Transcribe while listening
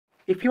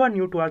If you are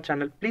new to our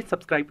channel, please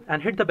subscribe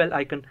and hit the bell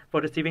icon for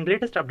receiving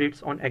latest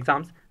updates on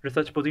exams,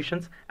 research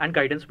positions, and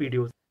guidance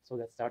videos. So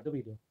let's start the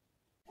video.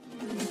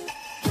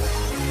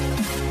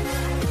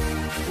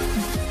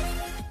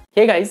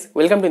 Hey guys,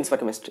 welcome to Inspire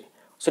Chemistry.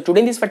 So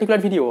today in this particular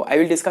video, I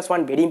will discuss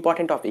one very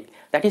important topic,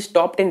 that is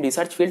top 10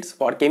 research fields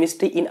for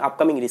chemistry in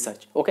upcoming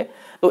research. Okay,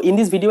 so in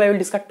this video I will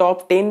discuss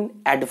top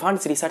 10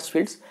 advanced research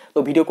fields.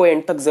 तो video को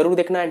and तक जरूर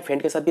देखना and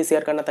friend के साथ भी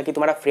share करना ताकि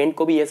तुम्हारा फ्रेंड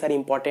को भी ये सारी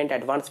इंपॉर्टेंट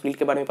एडवांस फील्ड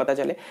के बारे में पता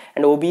चले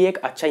एंड वो भी एक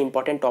अच्छा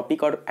इंपॉर्टेंट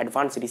टॉपिक और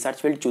एडवांस रिसर्च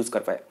फील्ड चूज कर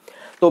पाए।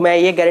 तो मैं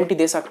ये गारंटी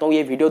दे सकता हूँ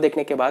ये वीडियो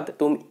देखने के बाद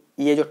तुम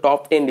ये जो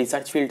टॉप 10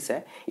 रिसर्च फील्ड्स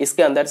है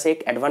इसके अंदर से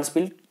एक एडवांस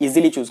फील्ड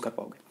इजीली चूज कर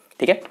पाओगे।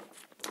 ठीक है,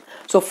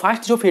 सो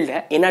फर्स्ट जो फील्ड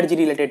है एनर्जी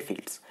रिलेटेड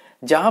फील्ड्स,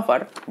 जहां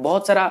पर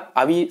बहुत सारा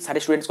अभी सारे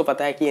स्टूडेंट्स को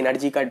पता है कि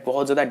एनर्जी का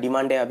बहुत ज़्यादा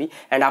डिमांड है अभी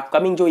एंड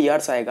अपकमिंग जो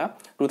ईयर्स आएगा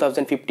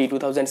 2050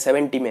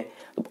 2070 में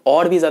तो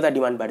और भी ज़्यादा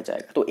डिमांड बढ़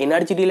जाएगा। तो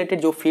एनर्जी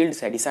रिलेटेड जो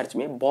फील्ड्स है रिसर्च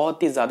में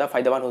बहुत ही ज़्यादा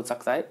फायदेमंद हो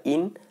सकता है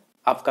इन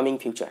अपकमिंग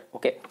फ्यूचर।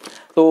 ओके,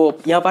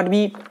 तो यहाँ पर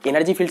भी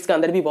एनर्जी फील्ड्स के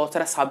अंदर भी बहुत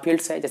सारा सब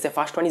फील्ड्स है। जैसे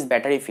first one is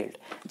battery field,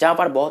 जहाँ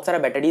पर बहुत सारा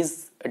बैटरीज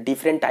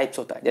डिफरेंट टाइप्स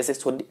होता है, जैसे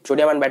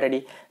sodium ion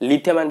battery,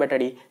 lithium ion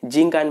battery,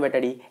 zinc ion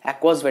battery,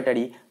 aqueous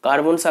battery,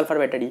 carbon sulphur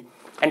battery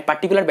and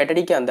particular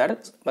battery के अंदर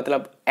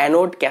मतलब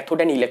एनोड,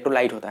 कैथोड एंड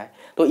इलेक्ट्रोलाइट होता है।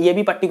 तो ये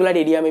भी पर्टिकुलर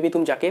एरिया में भी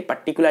तुम जाके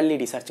पर्टिकुलरली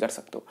रिसर्च कर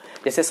सकते हो।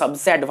 जैसे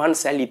सबसे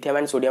एडवांस है lithium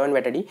and sodium ion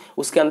battery,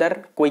 उसके अंदर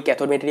कोई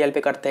कैथोड मटेरियल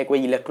पे करते हैं,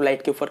 कोई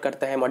इलेक्ट्रोलाइट के ऊपर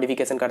करते हैं,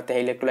 मॉडिफिकेशन करते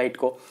हैं इलेक्ट्रोलाइट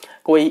को,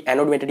 कोई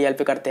एनोड मटेरियल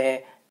पे करते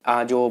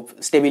हैं जो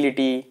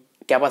stability,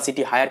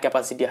 capacity,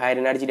 higher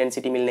energy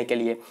density मिलने के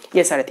लिए,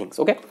 ये सारे things.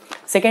 Okay,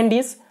 second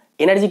is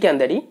energy के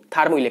अंदर ही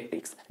थर्मो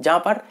इलेक्ट्रिक्स, जहाँ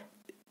पर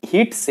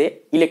हीट से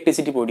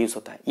इलेक्ट्रिसिटी प्रोड्यूस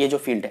होता है, ये जो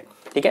फील्ड है।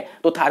 ठीक है,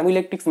 तो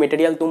थर्मोइलेक्ट्रिक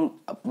मटेरियल तुम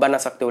बना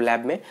सकते हो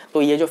लैब में,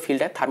 तो ये जो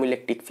फील्ड है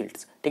थर्मोइलेक्ट्रिक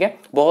फील्ड्स। ठीक है,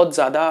 बहुत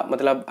ज़्यादा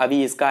मतलब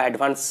अभी इसका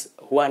एडवांस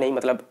हुआ नहीं,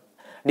 मतलब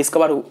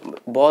डिस्कवर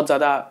बहुत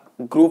ज़्यादा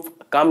ग्रुप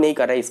काम नहीं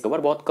कर रहा है इसके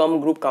ऊपर, बहुत कम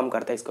ग्रुप काम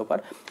करता है इसके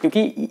ऊपर,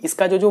 क्योंकि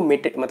इसका जो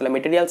मतलब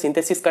मटेरियल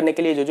सिंथेसिस करने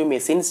के लिए जो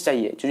मशीन्स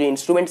चाहिए, जो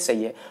इंस्ट्रूमेंट्स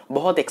चाहिए,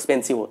 बहुत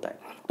एक्सपेंसिव होता है।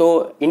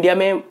 तो इंडिया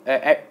में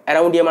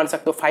अराउंड ये मान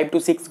सकते हो 5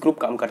 to 6 ग्रुप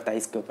काम करता है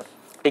इसके ऊपर।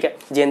 ठीक है,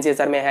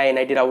 JNCSR में है,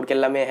 NIT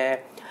राउरकेला में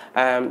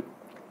है,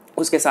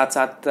 उसके साथ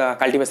साथ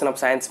कल्टीवेशन ऑफ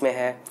साइंस में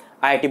है,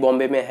 IIT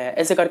बॉम्बे में है,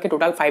 ऐसे करके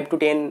टोटल 5 to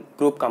 10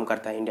 ग्रुप काम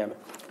करता है इंडिया में।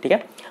 ठीक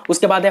है,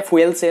 उसके बाद है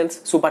fuel cells,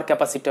 super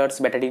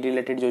capacitors, battery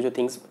related जो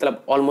थिंग्स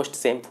मतलब almost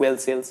same, fuel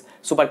cells,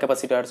 super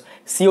capacitors,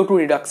 CO2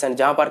 reduction,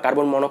 जहाँ पर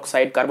कार्बन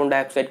मोनोऑक्साइड, कार्बन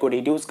डाइऑक्साइड को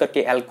रिड्यूस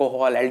करके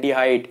अल्कोहल,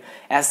 एल्डिहाइड,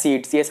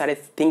 एसिड्स, ये सारे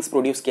थिंग्स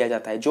प्रोड्यूस किया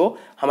जाता है जो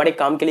हमारे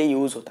काम के लिए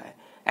यूज होता है।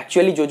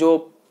 एक्चुअली जो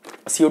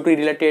CO2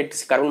 related,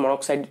 carbon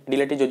monoxide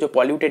related जो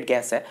पॉल्यूटेड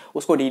गैस है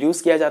उसको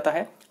रिड्यूस किया जाता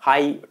है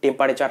हाई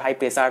टेम्परेचर, हाई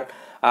प्रेशर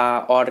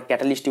और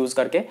कैटलिस्ट यूज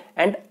करके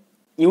एंड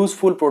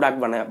यूजफुल प्रोडक्ट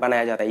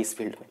बनाया जाता है इस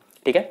फील्ड में।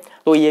 ठीक है,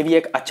 तो ये भी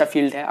एक अच्छा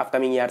फील्ड है,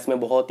 अपकमिंग ईयर्स में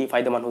बहुत ही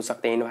फायदेमंद हो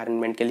सकते हैं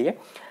एनवायरनमेंट के लिए।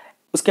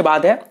 उसके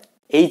बाद है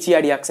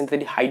HER reaction,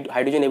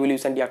 hydrogen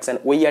evolution reaction,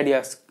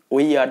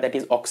 OER that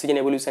is oxygen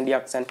evolution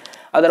reaction.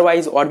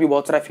 Otherwise और भी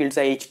बहुत सारा फील्ड्स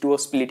है, H2O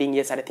स्प्लिटिंग,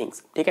 ये सारे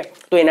थिंग्स। ठीक है,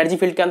 तो एनर्जी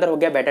फील्ड के अंदर हो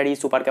गया battery,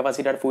 super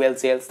capacitor, fuel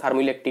cells,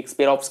 थर्मोइलेक्ट्रिक्स,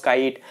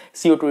 perovskite,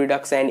 CO2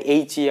 reduction,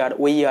 HER,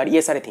 OER,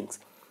 ये सारे things.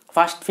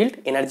 First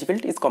field energy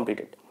field is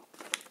completed.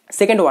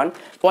 Second one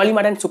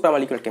polymer and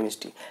सुप्रामोलिकुलर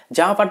chemistry,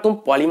 जहां पर तुम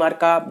पॉलीमर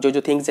का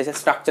जो थिंग्स जैसे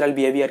स्ट्रक्चरल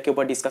बिहेवियर के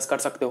ऊपर डिस्कस कर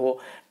सकते हो,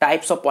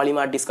 टाइप्स ऑफ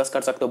पॉलीमर डिस्कस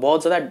कर सकते हो।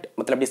 बहुत ज़्यादा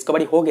मतलब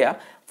डिस्कवरी हो गया,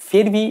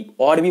 फिर भी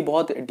और भी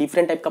बहुत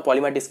डिफरेंट टाइप का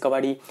पॉलीमर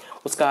डिस्कवरी,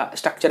 उसका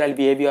स्ट्रक्चरल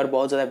बिहेवियर,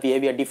 बहुत ज़्यादा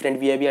बिहेवियर, डिफरेंट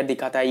बिहेवियर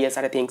दिखाता है, ये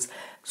सारे थिंग्स।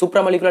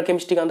 सुप्रामोलिकुलर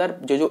केमिस्ट्री के अंदर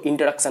जो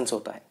इंटरेक्शंस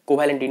होता है,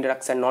 covalent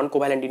interaction, non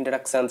covalent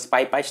interactions,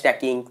 पाई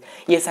स्टैकिंग,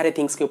 ये सारे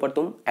थिंग्स के ऊपर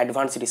तुम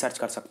एडवांस रिसर्च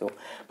कर सकते हो।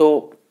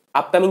 तो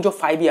अपकमिंग जो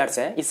 5 ईयर्स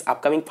है, इस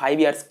अपकमिंग 5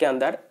 ईयर्स के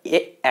अंदर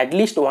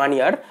एटलीस्ट 1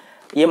 ईयर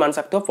ये मान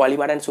सकते हो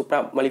पॉलीमर एंड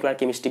सुप्रामोलिकुलर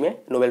केमिस्ट्री में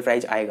नोबेल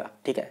प्राइज आएगा।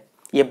 ठीक है,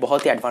 ये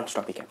बहुत ही एडवांस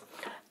टॉपिक है।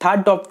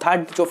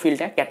 थर्ड जो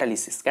फील्ड है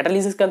कैटालिसिस।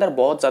 कैटालिसिस के अंदर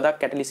बहुत ज़्यादा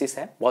कैटालिसिस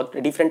है, बहुत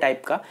डिफरेंट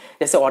टाइप का,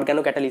 जैसे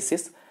oregano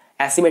catalysis,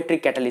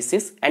 asymmetric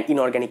catalysis and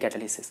inorganic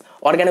catalysis.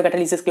 Oregano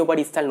catalysis के ऊपर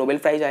इस साल नोबेल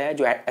प्राइज आया है,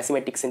 जो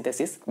एसिमेट्रिक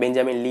सिंथेसिस,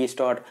 बेंजामिन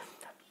लीस्ट और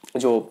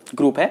जो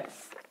ग्रुप है,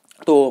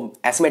 तो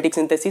एसिमेट्रिक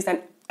सिंथेसिस एंड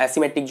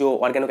एसिमेट्रिक जो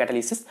ऑर्गेनो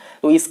कैटालिसिस,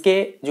 तो इसके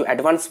जो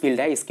एडवांस फील्ड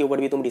है इसके ऊपर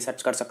भी तुम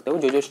रिसर्च कर सकते हो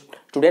जो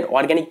स्टूडेंट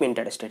ऑर्गेनिक में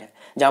इंटरेस्टेड है,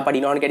 जहाँ पर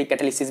इनऑर्गेनिक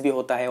कैटालिसिस भी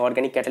होता है,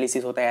 ऑर्गेनिक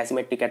कैटालिसिस होता है,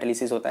 एसिमेट्रिक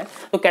कैटालिसिस होता है।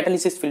 तो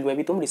कैटालिसिस फील्ड में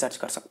भी तुम रिसर्च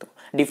कर सकते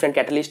हो। डिफरेंट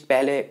कैटालिस्ट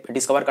पहले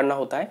डिस्कवर करना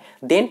होता है,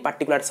 देन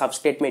पर्टिकुलर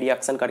सबस्टेट में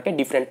रिएक्शन करके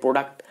डिफरेंट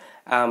प्रोडक्ट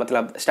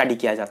मतलब स्टडी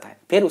किया जाता है,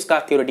 फिर उसका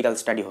थ्योरेटिकल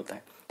स्टडी होता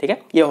है। ठीक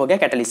है, ये हो गया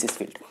कैटालिसिस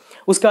फील्ड।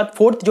 उसके बाद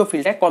फोर्थ जो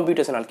फील्ड है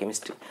कंप्यूटेशनल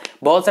केमिस्ट्री,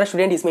 बहुत सारा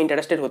स्टूडेंट इसमें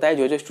इंटरेस्टेड होता है।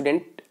 जो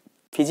स्टूडेंट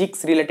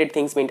फिजिक्स रिलेटेड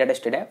थिंग्स में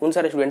इंटरेस्टेड है उन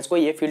सारे स्टूडेंट्स को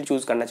ये फील्ड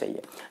चूज करना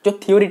चाहिए जो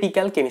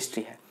थियोरिटिकल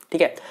केमिस्ट्री है।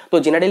 ठीक है, तो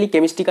जनरली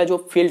केमिस्ट्री का जो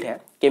फील्ड है,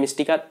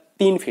 केमिस्ट्री का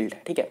 3 फील्ड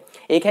है। ठीक है,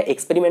 एक है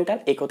एक्सपेरिमेंटल,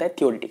 एक होता है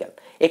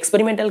थियोरिटिकल।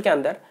 एक्सपेरिमेंटल के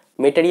अंदर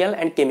material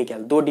and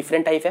chemical 2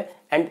 different type है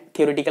एंड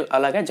थियोरिटिकल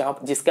अलग है, जहाँ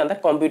जिसके अंदर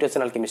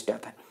कंप्यूटेशनल केमिस्ट्री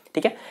आता है।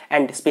 ठीक है।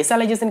 एंड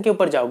स्पेशलाइजेशन के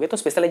ऊपर जाओगे तो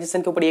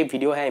स्पेशलाइजेशन के ऊपर ये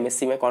वीडियो है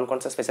एमएससी में कौन कौन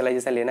सा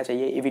स्पेशलाइजेशन लेना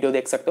चाहिए, ये वीडियो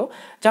देख सकते हो,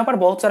 जहाँ पर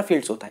बहुत सारा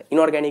फील्ड्स होता है,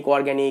 inorganic,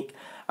 organic,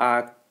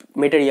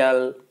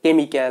 material,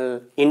 chemical,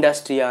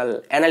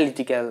 industrial,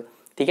 analytical,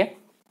 ठीक है।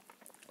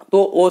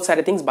 तो वो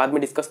सारे थिंग्स बाद में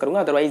डिस्कस करूंगा,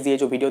 अदरवाइज ये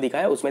जो वीडियो दिखा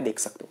है उसमें देख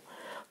सकते हो।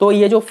 तो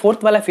ये जो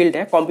फोर्थ वाला फील्ड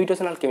है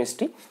कंप्यूटेशनल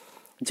केमिस्ट्री,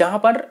 जहां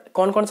पर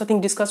कौन कौन सा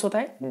थिंग डिस्कस होता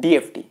है,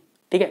 डीएफटी,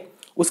 ठीक है।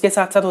 उसके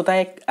साथ साथ होता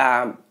है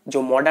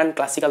जो मॉडर्न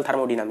क्लासिकल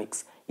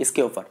थर्मोडायनामिक्स,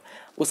 इसके ऊपर।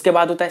 उसके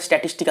बाद होता है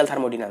स्टैटिस्टिकल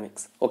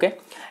थर्मोडायनामिक्स, ओके।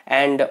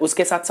 एंड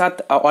उसके साथ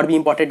साथ और भी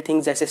इंपॉर्टेंट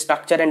थिंग्स जैसे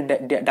structure and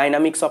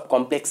dynamics of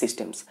complex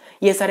systems.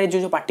 ये सारे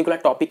जो पार्टिकुलर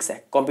टॉपिक्स है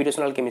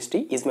कंप्यूटेशनल केमिस्ट्री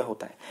इसमें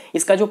होता है।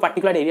 इसका जो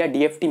particular area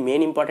DFT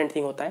main important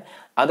thing होता है।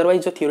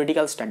 अदरवाइज जो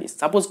थियोरेटिकल स्टडीज,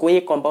 सपोज कोई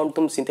एक कंपाउंड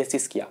तुम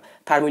सिंथेसिस किया,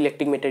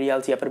 थर्मोइलेक्ट्रिक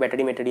मटेरियल्स या फिर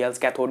बैटरी मटेरियल्स,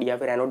 कैथोड या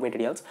फिर एनोड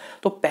मटेरियल्स,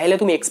 तो पहले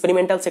तुम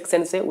एक्सपेरिमेंटल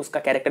सेक्शन से उसका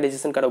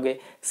कैरेक्टराइजेशन करोगे,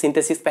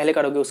 सिंथेसिस पहले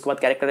करोगे, उसके बाद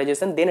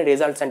characterisation, then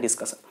results and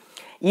discussion.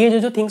 ये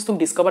जो थिंग्स तुम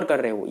डिस्कवर कर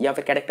रहे हो या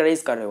फिर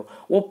कैरेक्टराइज कर रहे हो,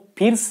 वो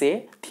फिर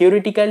से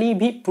थियोरेटिकली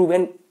भी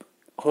प्रूवन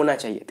होना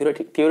चाहिए,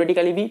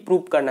 थियोरेटिकली भी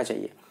प्रूव करना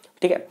चाहिए,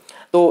 ठीक है।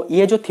 तो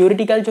ये जो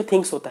थियोरेटिकल जो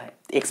थिंग्स होता है,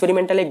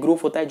 एक्सपेरिमेंटल एक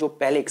ग्रुप होता है जो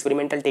पहले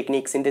एक्सपेरिमेंटल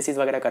टेक्निक सिंथेसिस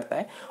वगैरह करता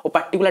है, वो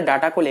पर्टिकुलर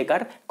डाटा को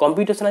लेकर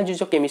कंप्यूटेशनल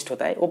जो केमिस्ट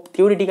होता है वो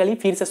थियोरेटिकली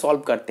फिर से सॉल्व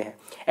करते हैं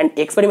एंड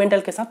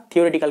एक्सपेरिमेंटल के साथ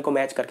थियोरेटिकल को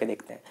मैच करके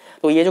देखते हैं।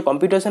 तो ये जो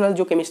कंप्यूटेशनल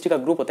जो केमिस्ट्री का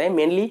ग्रुप होता है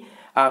मेनली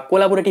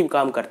कोलाबोरेटिव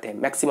काम करते हैं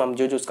मैक्सिमम,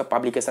 जो उसका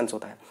पब्लिकेशंस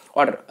होता है,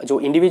 और जो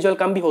इंडिविजुअल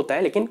काम भी होता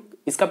है, लेकिन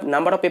इसका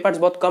नंबर ऑफ पेपर्स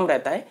बहुत कम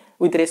रहता है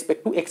विथ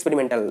रेस्पेक्ट टू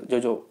एक्सपेरिमेंटल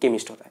जो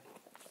केमिस्ट होता है,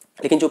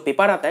 लेकिन जो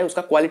पेपर आता है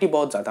उसका क्वालिटी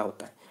बहुत ज़्यादा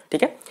होता है,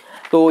 ठीक है।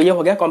 तो ये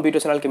हो गया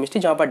कंप्यूटेशनल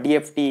केमिस्ट्री, जहाँ पर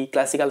DFT,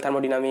 classical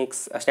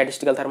thermodynamics,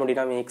 statistical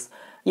thermodynamics,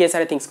 ये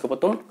सारे थिंग्स के ऊपर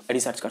तुम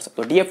रिसर्च कर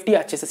सकते हो। डीएफटी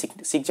अच्छे से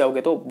सीख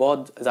जाओगे तो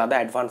बहुत ज़्यादा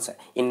एडवांस है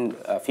इन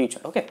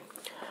फ्यूचर, ओके।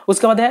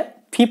 उसके बाद है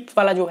फिफ्थ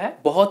वाला जो है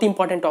बहुत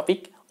इंपॉर्टेंट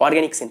टॉपिक,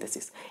 ऑर्गेनिक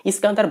सिंथेसिस।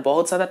 इसके अंदर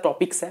बहुत ज़्यादा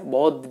टॉपिक्स है,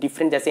 बहुत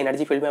डिफरेंट, जैसे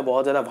एनर्जी फील्ड में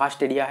बहुत ज़्यादा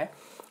वास्ट एरिया है,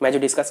 मैं जो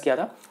डिस्कस किया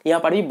था,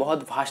 यहाँ पर भी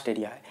बहुत वास्ट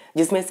एरिया है,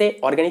 जिसमें से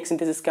ऑर्गेनिक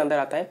सिंथेसिस के अंदर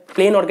आता है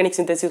प्लेन ऑर्गेनिक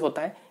सिंथेसिस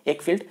होता है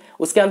एक फील्ड,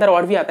 उसके अंदर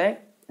और भी आता है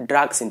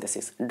ड्रग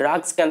सिंथेसिस।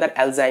 ड्रग्स के अंदर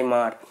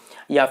एल्जाइमर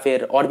या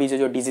फिर और भी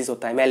जो डिजीज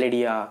होता है,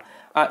 मलेरिया,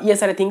 ये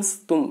सारे थिंग्स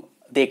तुम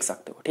देख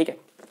सकते हो, ठीक है।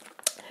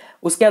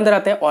 उसके अंदर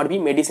आता है और भी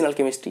मेडिसिनल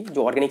केमिस्ट्री,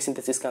 जो ऑर्गेनिक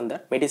सिंथेसिस के अंदर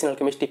medicinal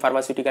chemistry,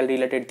 pharmaceutical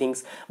related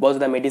things, बहुत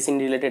ज़्यादा मेडिसिन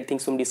रिलेटेड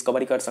थिंग्स तुम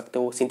डिस्कवरी कर सकते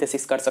हो,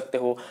 सिंथेसिस कर सकते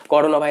हो।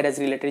 कोरोना वायरस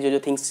रिलेटेड जो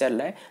थिंग्स चल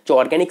रहा है, जो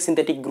ऑर्गेनिक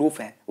सिंथेटिक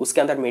ग्रुप है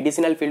उसके अंदर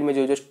मेडिसिनल फील्ड में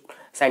जो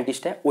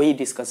साइंटिस्ट है वही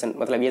डिस्कशन,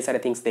 मतलब ये सारे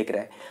थिंग्स देख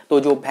रहे हैं। तो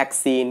जो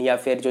वैक्सीन या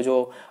फिर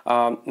जो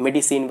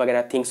मेडिसिन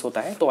वगैरह थिंग्स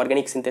होता है, तो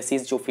ऑर्गेनिक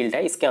सिंथेसिस जो फील्ड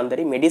है इसके अंदर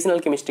ही मेडिसिनल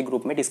केमिस्ट्री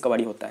ग्रुप में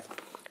डिस्कवरी होता है,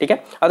 ठीक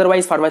है।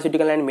 अदरवाइज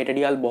फार्मास्यूटिकल एंड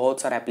मटेरियल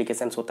बहुत सारा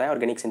एप्लीकेशंस होता है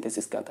ऑर्गेनिक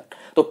सिंथेसिस के अंदर,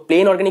 तो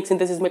प्लेन ऑर्गेनिक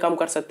सिंथेसिस में काम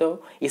कर सकते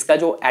हो। इसका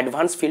जो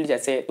एडवांस फील्ड,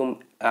 जैसे तुम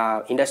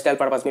इंडस्ट्रियल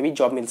पर्पस में भी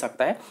जॉब मिल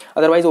सकता है,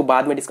 अदरवाइज वो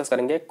बाद में डिस्कस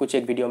करेंगे कुछ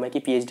एक वीडियो में कि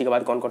पीएचडी के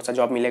बाद कौन कौन सा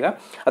जॉब मिलेगा।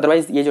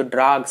 अदरवाइज ये जो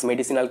drugs,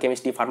 medicinal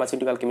chemistry,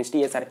 pharmaceutical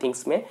chemistry, ये सारे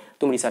थिंग्स में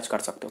तुम रिसर्च कर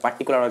सकते हो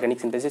पर्टिकुलर ऑर्गेनिक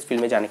सिंथेसिस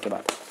फील्ड में जाने के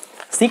बाद।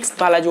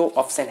 सिक्स्थ वाला जो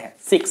ऑप्शन है,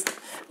 सिक्स्थ,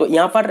 तो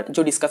यहाँ पर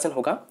जो डिस्कशन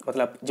होगा,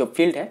 मतलब जो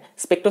फील्ड है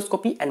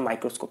स्पेक्ट्रोस्कोपी एंड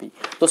माइक्रोस्कोपी।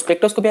 तो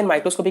स्पेक्ट्रोस्कोपी एंड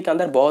माइक्रोस्कोपी के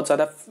अंदर बहुत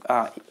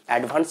ज़्यादा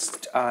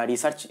एडवांस्ड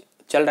रिसर्च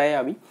चल रहा है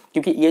अभी,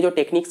 क्योंकि ये जो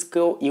टेक्निक्स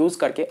को यूज़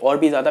करके और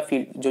भी ज़्यादा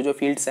फील्ड जो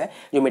फील्ड्स है,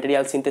 जो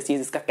मटेरियल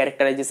सिंथेसिस, इसका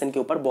कैरेक्टराइजेशन के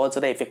ऊपर बहुत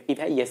ज़्यादा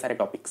इफेक्टिव है ये सारे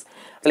टॉपिक्स,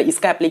 मतलब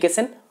इसका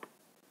एप्लीकेशन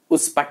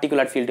उस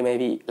पर्टिकुलर फील्ड में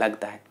भी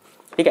लगता है,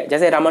 ठीक है।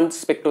 जैसे रामन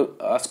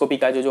स्पेक्ट्रोस्कोपी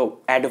का जो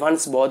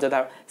एडवांस बहुत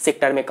ज़्यादा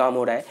सेक्टर में काम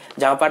हो रहा है,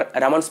 जहाँ पर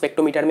रामन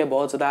स्पेक्ट्रोमीटर में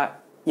बहुत ज़्यादा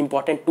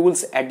इंपॉर्टेंट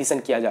टूल्स एडिशन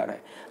किया जा रहा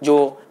है,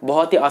 जो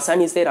बहुत ही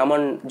आसानी से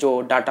रामन जो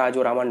डाटा,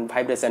 जो रामन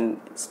वाइब्रेशन,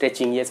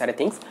 स्ट्रेचिंग, ये सारे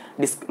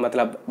थिंग्स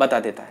मतलब बता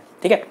देता है,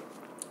 ठीक है।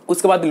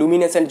 उसके बाद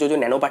लुमिनेसेंट जो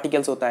नैनो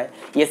पार्टिकल्स होता है,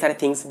 ये सारे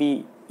थिंग्स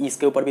भी,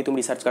 इसके ऊपर भी तुम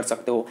रिसर्च कर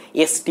सकते हो।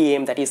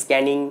 STM that is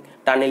scanning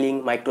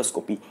tunnelling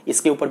microscopy,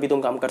 इसके ऊपर भी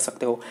तुम काम कर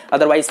सकते हो।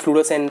 अदरवाइज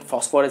फ्लूरोसेंट,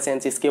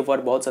 फॉस्फोरेसेंस, इसके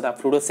ऊपर बहुत ज़्यादा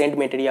फ्लूरोसेंट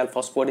मटेरियल,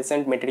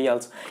 फॉस्फोरेसेंट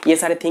मटेरियल्स, ये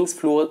सारे थिंग्स,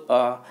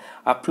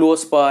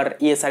 फ्लोस पर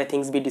ये सारे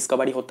थिंग्स भी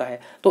डिस्कवरी होता है,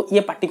 तो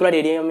ये पर्टिकुलर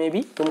एरिया में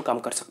भी तुम काम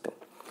कर सकते हो,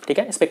 ठीक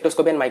है।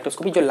 स्पेक्ट्रोस्कोपी एंड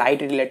माइक्रोस्कोपी, जो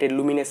लाइट रिलेटेड,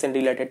 लुमिनेसेंट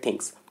रिलेटेड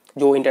थिंग्स,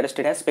 जो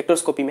इंटरेस्टेड है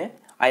स्पेक्ट्रोस्कोपी में,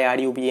 IR,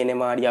 UV,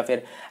 NMR या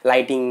फिर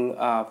लाइटिंग,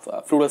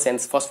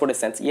 फ्लूरोसेंस,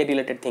 फॉस्फोरेसेंस, ये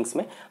रिलेटेड थिंग्स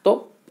में,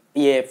 तो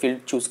ये फील्ड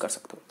चूज कर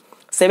सकते हो।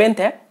 सेवेंथ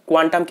है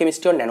क्वांटम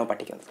केमिस्ट्री और नैनो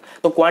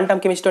पार्टिकल्स। तो क्वांटम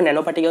केमिस्ट्री और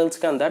नैनो पार्टिकल्स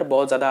के अंदर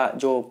बहुत ज़्यादा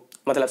जो,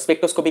 मतलब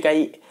स्पेक्ट्रोस्कोपी का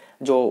ही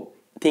जो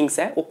थिंग्स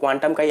है वो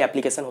क्वांटम का ही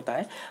एप्लीकेशन होता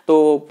है।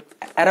 तो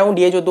अराउंड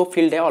ये जो दो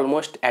फील्ड है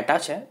ऑलमोस्ट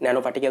अटैच है,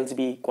 नैनो पार्टिकल्स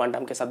भी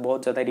क्वांटम के साथ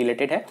बहुत ज़्यादा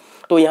रिलेटेड है।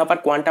 तो यहाँ पर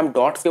क्वांटम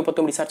डॉट्स के ऊपर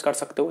तुम रिसर्च कर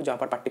सकते हो, जहाँ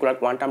पर पर्टिकुलर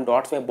क्वांटम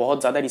डॉट्स में बहुत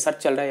ज़्यादा रिसर्च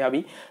चल रहा है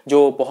अभी,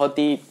 जो बहुत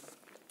ही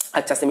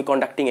अच्छा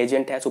सेमीकंडक्टिंग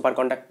एजेंट है, सुपर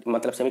कंडक्ट,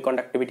 मतलब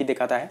सेमीकंडक्टिविटी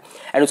दिखाता है।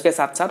 एंड उसके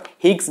साथ साथ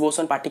हिग्स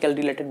बोसन पार्टिकल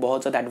रिलेटेड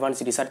बहुत ज़्यादा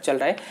एडवांस रिसर्च चल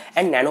रहा है।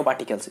 एंड नैनो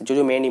पार्टिकल्स,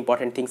 जो मेन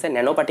इंपॉर्टेंट थिंग्स है,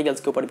 नैनो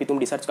पार्टिकल्स के ऊपर भी तुम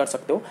रिसर्च कर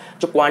सकते हो,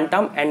 जो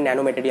क्वांटम एंड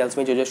नैनो मटेरियल्स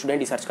में जो स्टूडेंट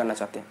रिसर्च करना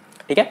चाहते हैं,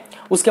 ठीक है।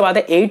 उसके बाद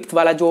है एट्थ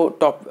वाला जो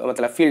टॉप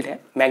मतलब फील्ड है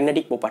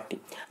मैग्नेटिक प्रॉपर्टी,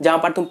 जहाँ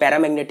पर तुम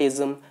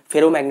पैरामैग्नेटिज्म,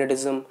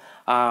 फेरोमैग्नेटिज्म,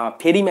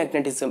 फेरी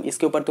मैग्नेटिज्म,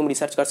 इसके ऊपर तुम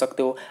रिसर्च कर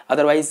सकते हो।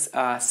 अदरवाइज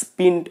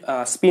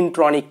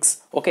स्पिनट्रॉनिक्स,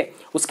 ओके,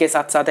 उसके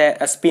साथ साथ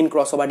है स्पिन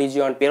क्रॉसओवर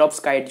रीजन,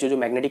 पेरोव्स्काइट, जो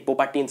मैग्नेटिक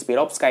प्रॉपर्टी इन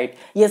पेरोव्स्काइट,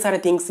 ये सारे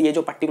थिंग्स, ये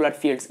जो पर्टिकुलर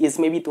फील्ड्स,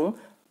 इसमें भी तुम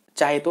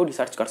चाहे तो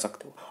रिसर्च कर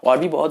सकते हो। और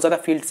भी बहुत ज़्यादा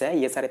फील्ड्स है,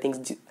 ये सारे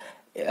थिंग्स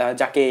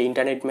जाके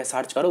इंटरनेट में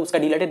सर्च करो, उसका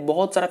रिलेटेड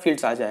बहुत सारा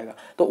फील्ड्स आ जाएगा,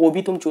 तो वो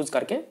भी तुम चूज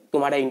करके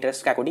तुम्हारा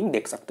इंटरेस्ट के अकॉर्डिंग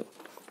देख सकते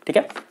हो, ठीक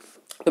है।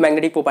 तो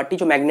मैग्नेटिक प्रॉपर्टी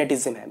जो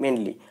मैग्नेटिज्म है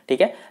मेनली,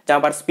 ठीक है, जहाँ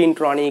पर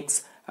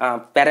स्पिनट्रॉनिक्स,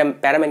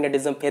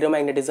 पैरामैग्नेटिज्म,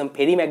 फेरोमैग्नेटिज्म,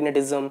 फेरी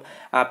मैग्नेटिज्म,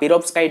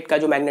 पेरोव्स्काइट का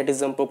जो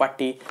मैग्नेटिज्म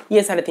प्रॉपर्टी,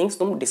 ये सारे थिंग्स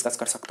तुम डिस्कस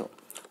कर सकते हो।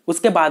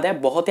 उसके बाद है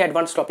बहुत ही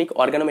एडवांस टॉपिक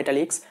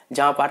ऑर्गेनोमेटालिक्स,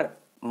 जहाँ पर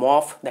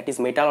mauve that is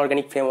metal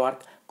organic framework,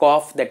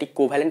 cough that is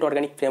covalent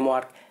organic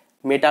framework,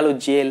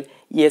 मेटालोजेल,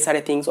 ये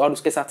सारे थिंग्स, और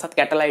उसके साथ साथ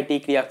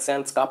कैटालाइटिक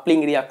रिएक्शंस,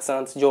 कपलिंग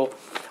रिएक्शंस, जो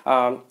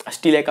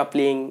स्टीले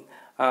कपलिंग,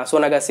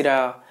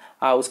 सोनागासिरा,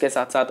 उसके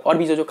साथ साथ और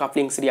भी जो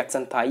कपलिंग्स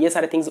रिएक्शन था, ये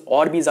सारे थिंग्स,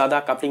 और भी ज़्यादा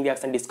कपलिंग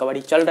रिएक्शन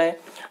डिस्कवरी चल रहा है।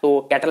 तो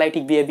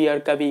कैटालाइटिक बिहेवियर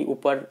का भी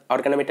ऊपर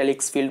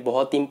ऑर्गेनोमेटालिक्स फील्ड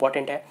बहुत ही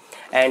इंपॉर्टेंट है।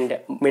 And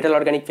metal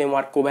organic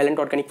framework, covalent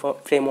organic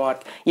framework,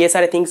 ये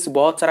सारे थिंग्स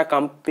बहुत सारा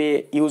काम पे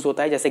यूज़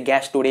होता है, जैसे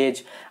गैस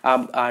स्टोरेज,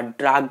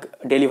 ड्रग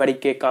डिलीवरी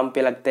के काम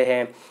पे लगते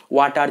हैं।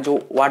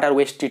 वाटर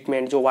वेस्ट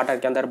ट्रीटमेंट, जो वाटर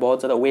के अंदर बहुत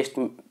ज़्यादा वेस्ट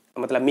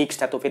मतलब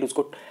मिक्स्ड है, तो फिर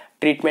उसको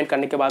ट्रीटमेंट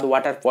करने के बाद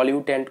वाटर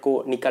पॉल्यूटेंट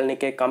को निकलने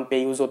के काम पे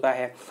यूज़ होता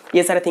है।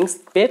 ये सारे थिंग्स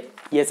पे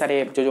ये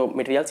सारे जो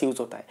मटेरियल्स यूज़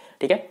होता है,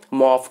 ठीक है।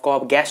 मॉफ,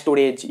 कॉफ, गैस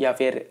स्टोरेज या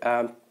फिर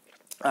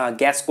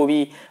गैस को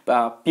भी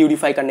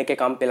प्यूरिफाई करने के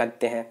काम पे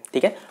लगते हैं,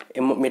 ठीक है।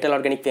 Metal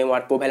organic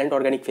framework, covalent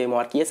organic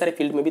framework, ये सारे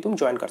फील्ड में भी तुम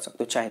ज्वाइन कर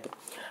सकते हो चाहे तो।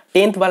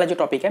 10th वाला जो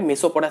टॉपिक है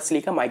मेसोपोरस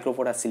silica,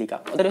 microporous silica,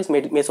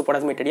 otherwise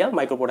मेसोपोरस material,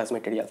 microporous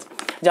materials,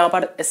 जहाँ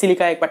पर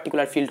सिलिका एक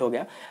पर्टिकुलर फील्ड हो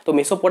गया। तो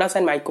मेसोपोरस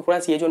एंड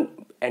माइक्रोपोरस, ये जो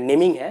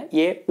नेमिंग है,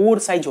 ये पोर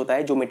साइज होता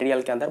है, जो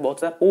मटेरियल के अंदर बहुत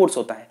ज़्यादा पोर्स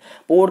होता है,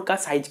 पोर का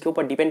साइज के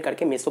ऊपर डिपेंड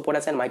करके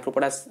मेसोपोरस एंड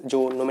माइक्रोपोरस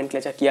जो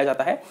नोमेनक्लेचर किया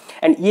जाता है।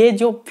 एंड ये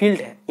जो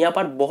फील्ड है, यहाँ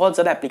पर बहुत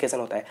ज़्यादा एप्लीकेशन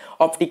होता है,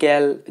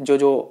 ऑप्टिकल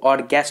जो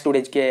और गैस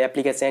स्टोरेज के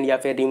एप्लीकेशन, या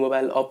फिर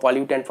removal of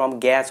pollutant from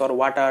gas और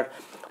वाटर,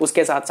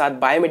 उसके साथ साथ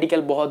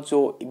बायोमेडिकल, बहुत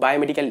जो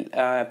बायोमेडिकल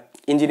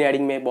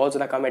इंजीनियरिंग में बहुत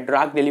ज़्यादा काम है,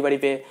 ड्रग डिलीवरी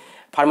पे,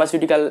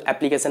 फार्मास्यूटिकल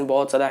एप्लीकेशन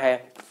बहुत ज़्यादा है।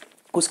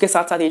 उसके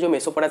साथ साथ ये जो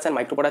मेसोपोरस एंड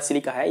माइक्रोपोरस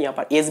सिलिका है, यहाँ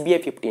पर SBA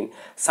 15,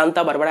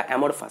 सांता बारबरा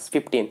एमोरफस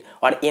 15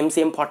 और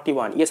MCM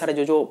 41, ये सारे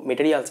जो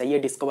मटेरियल्स है, ये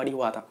डिस्कवरी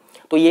हुआ था।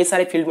 तो ये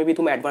सारे फील्ड में भी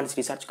तुम एडवांस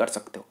रिसर्च कर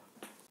सकते हो।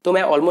 तो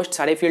मैं ऑलमोस्ट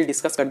सारे फील्ड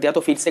डिस्कस कर दिया,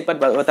 तो फिर से एक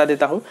बार बता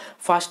देता हूँ।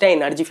 फर्स्ट है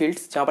एनर्जी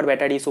फील्ड्स, जहाँ पर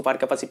battery, super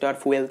capacitor,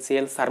 fuel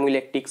cells,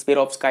 थर्मोइलेक्ट्रिक्स,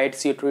 perovskite,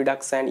 CO2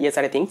 reduction, ये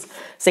सारे थिंग्स।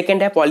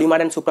 सेकंड है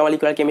पॉलीमर एंड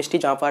सुप्रामोलिकुलर केमिस्ट्री,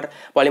 जहाँ पर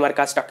पॉलीमर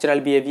का स्ट्रक्चरल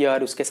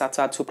बिहेवियर, उसके साथ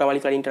साथ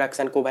सुप्रामोलिकुलर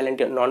interaction,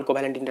 covalent, non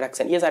covalent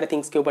interaction, ये सारे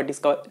थिंग्स के ऊपर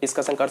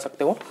डिस्कशन कर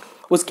सकते हो।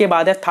 उसके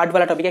बाद है थर्ड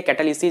वाला टॉपिक है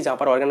कैटालिसिस, जहाँ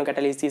पर oregano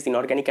catalysis,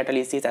 inorganic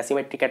catalysis,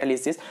 asymmetric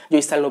catalysis, जो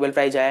इस साल नोबेल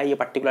प्राइज आया है ये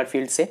पर्टिकुलर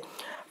फील्ड से।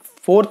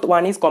 Fourth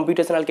one is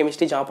computational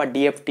chemistry, जहाँ पर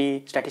DFT,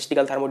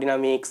 statistical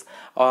thermodynamics,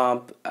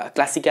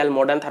 classical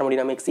modern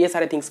thermodynamics, ये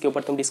सारे थिंग्स के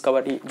ऊपर तुम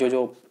डिस्कवरी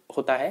जो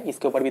होता है,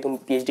 इसके ऊपर भी तुम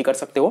PhD कर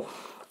सकते हो।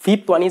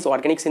 Fifth one is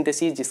organic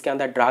synthesis, जिसके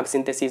अंदर drug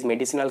synthesis,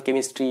 medicinal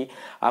chemistry,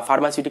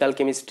 pharmaceutical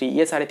chemistry,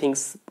 ये सारे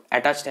थिंग्स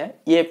अटैच्ड है,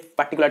 ये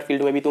पर्टिकुलर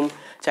फील्ड में भी तुम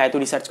चाहे तो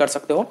रिसर्च कर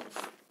सकते हो।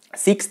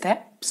 सिक्स्थ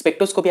है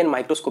स्पेक्ट्रोस्कोपी एंड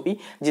माइक्रोस्कोपी,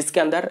 जिसके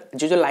अंदर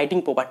जो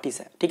लाइटिंग प्रॉपर्टीज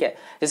है, ठीक है,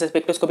 जैसे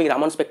स्पेक्ट्रोस्कोपिक,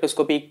 रामन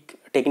स्पेक्ट्रोस्कोपिक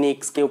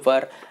टेक्निक्स के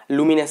ऊपर,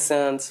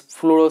 लुमिनेसेंस,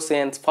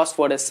 फ्लोरोसेंस,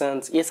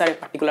 फॉस्फोरेसेंस, ये सारे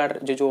पर्टिकुलर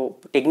जो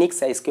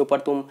टेक्निक्स है, इसके ऊपर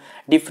तुम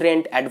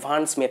डिफरेंट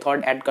एडवांस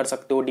मेथड ऐड कर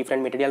सकते हो,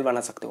 डिफरेंट मटेरियल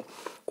बना सकते हो।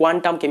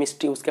 क्वांटम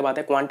केमिस्ट्री, उसके बाद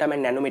है क्वांटम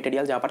एंड नैनो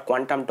मटेरियल, जहाँ पर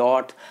क्वांटम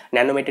डॉट,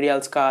 नैनो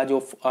मटेरियल्स का जो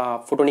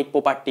फोटोनिक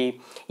प्रॉपर्टी,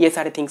 ये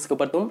सारे थिंग्स के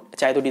ऊपर तुम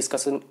चाहे तो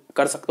डिस्कशन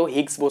कर सकते हो।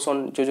 हिग्स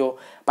बोसोन जो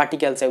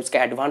पार्टिकल्स है,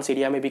 उसका एडवांस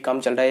एरिया में भी काम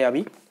चल रहा है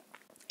अभी।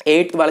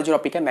 8th वाला जो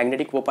टॉपिक है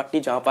मैग्नेटिक प्रॉपर्टी,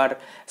 जहाँ पर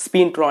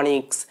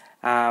स्पिनट्रॉनिक्स,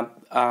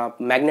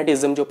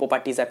 मैग्नेटिज्म जो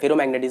प्रॉपर्टीज है,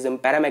 फेरोमैग्नेटिज्म,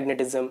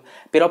 पैरामैग्नेटिज्म,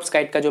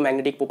 पेरोव्स्काइट का जो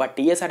मैग्नेटिक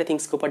प्रॉपर्टी, ये सारे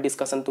थिंग्स के ऊपर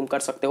डिस्कशन तुम कर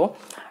सकते हो।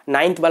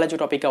 9th वाला जो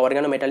टॉपिक है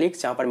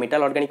ऑर्गेनोमेटालिक्स, जहाँ पर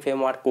metal organic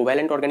framework,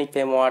 covalent organic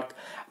framework,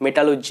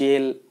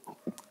 मेटालोजेल,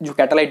 जो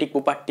कैटालाइटिक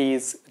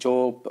प्रॉपर्टीज, जो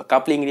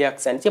कपलिंग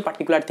रिएक्शन, ये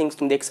पर्टिकुलर थिंग्स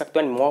तुम देख सकते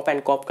हो। एंड मॉफ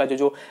एंड कॉफ का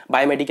जो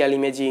बायोमेडिकल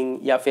इमेजिंग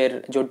या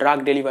फिर जो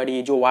ड्रग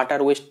डिलीवरी, जो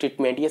वाटर वेस्ट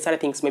ट्रीटमेंट, ये सारे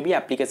थिंग्स में भी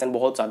एप्लीकेशन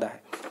बहुत ज़्यादा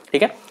है,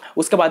 ठीक है।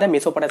 उसके बाद है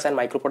मेसोपोरस एंड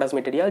माइक्रोपोरस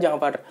मटेरियल, जहाँ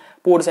पर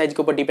पोर साइज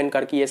के ऊपर डिपेंड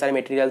करके ये सारे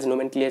मटेरियल्स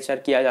नोमेनक्लेचर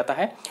किया जाता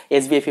है।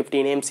 SBA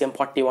 15, MCM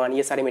 41,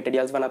 ये सारे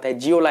मटेरियल्स बनाता है।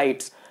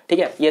 जियोलाइट्स, ठीक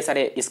है, ये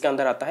सारे इसके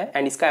अंदर आता है।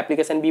 एंड इसका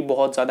एप्लीकेशन भी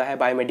बहुत ज़्यादा है,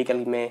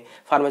 बायोमेडिकल में,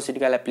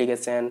 फार्मास्यूटिकल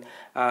एप्लीकेशन,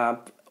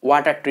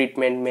 वाटर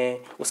ट्रीटमेंट में,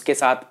 उसके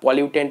साथ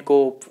पॉल्यूटेंट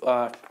को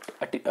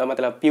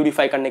मतलब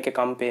प्यूरिफाई करने के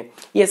काम पे,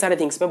 ये सारे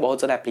थिंग्स में बहुत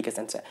ज़्यादा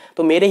एप्लीकेशंस है।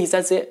 तो मेरे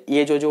हिसाब से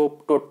ये जो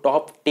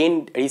टॉप 10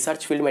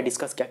 रिसर्च फील्ड में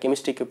डिस्कस किया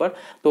केमिस्ट्री के ऊपर,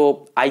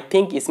 तो आई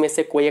थिंक इसमें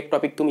से कोई एक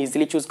टॉपिक तुम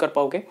इजीली चूज कर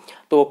पाओगे।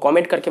 तो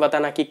कमेंट करके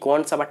बताना कि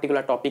कौन सा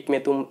पर्टिकुलर टॉपिक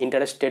में तुम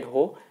इंटरेस्टेड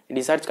हो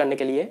रिसर्च करने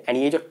के लिए। एंड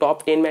ये जो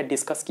टॉप 10 में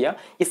डिस्कस किया,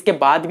 इसके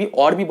बाद भी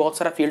और भी बहुत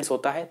सारा फील्ड्स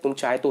होता है, तुम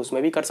चाहे तो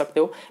उसमें भी कर सकते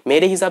हो।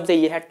 मेरे हिसाब से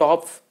ये है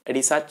top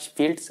research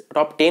fields,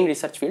 top 10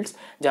 research fields,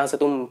 जहाँ से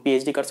तुम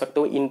PhD कर सकते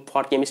हो in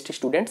for chemistry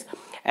students.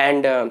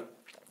 And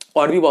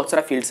और भी बहुत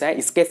सारा फील्ड्स है,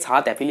 इसके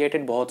साथ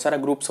एफिलिएटेड बहुत सारा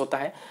ग्रुप्स होता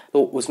है,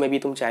 तो उसमें भी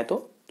तुम चाहे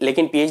तो,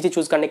 लेकिन पीएचडी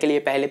चूज करने के लिए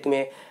पहले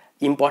तुम्हें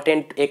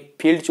इंपॉर्टेंट एक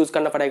फील्ड चूज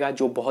करना पड़ेगा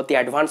जो बहुत ही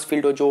एडवांस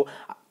फील्ड हो, जो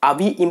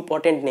अभी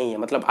इंपॉर्टेंट नहीं है,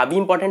 मतलब अभी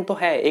इंपॉर्टेंट तो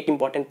है एक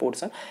इंपॉर्टेंट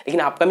पोर्शन,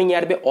 लेकिन अपकमिंग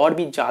ईयर में और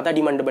भी ज़्यादा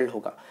डिमांडेबल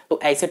होगा, तो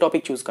ऐसे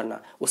टॉपिक चूज करना।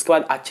 उसके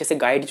बाद अच्छे से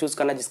गाइड चूज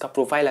करना जिसका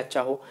प्रोफाइल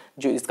अच्छा हो,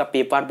 जो जिसका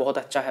पेपर बहुत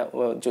अच्छा है,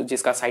 जो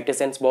जिसका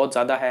साइटेशंस बहुत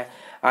ज़्यादा है,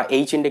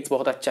 एच इंडेक्स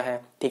बहुत अच्छा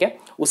है, ठीक है।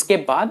 उसके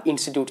बाद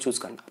इंस्टीट्यूट चूज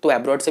करना, तो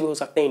अब्रॉड से भी हो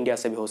सकते हैं, इंडिया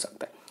से भी हो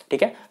सकता है,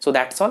 ठीक है। So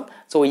that's all.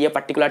 सो ये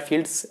पर्टिकुलर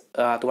फील्ड्स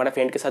तुम्हारे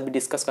फ्रेंड के साथ भी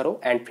डिस्कस करो,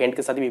 एंड फ्रेंड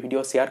के साथ भी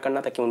वीडियो शेयर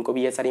करना ताकि उनको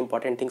भी ये सारी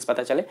इंपॉर्टेंट थिंग्स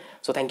पता चले।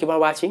 So thank you for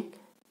watching,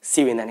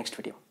 C you in the next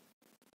video.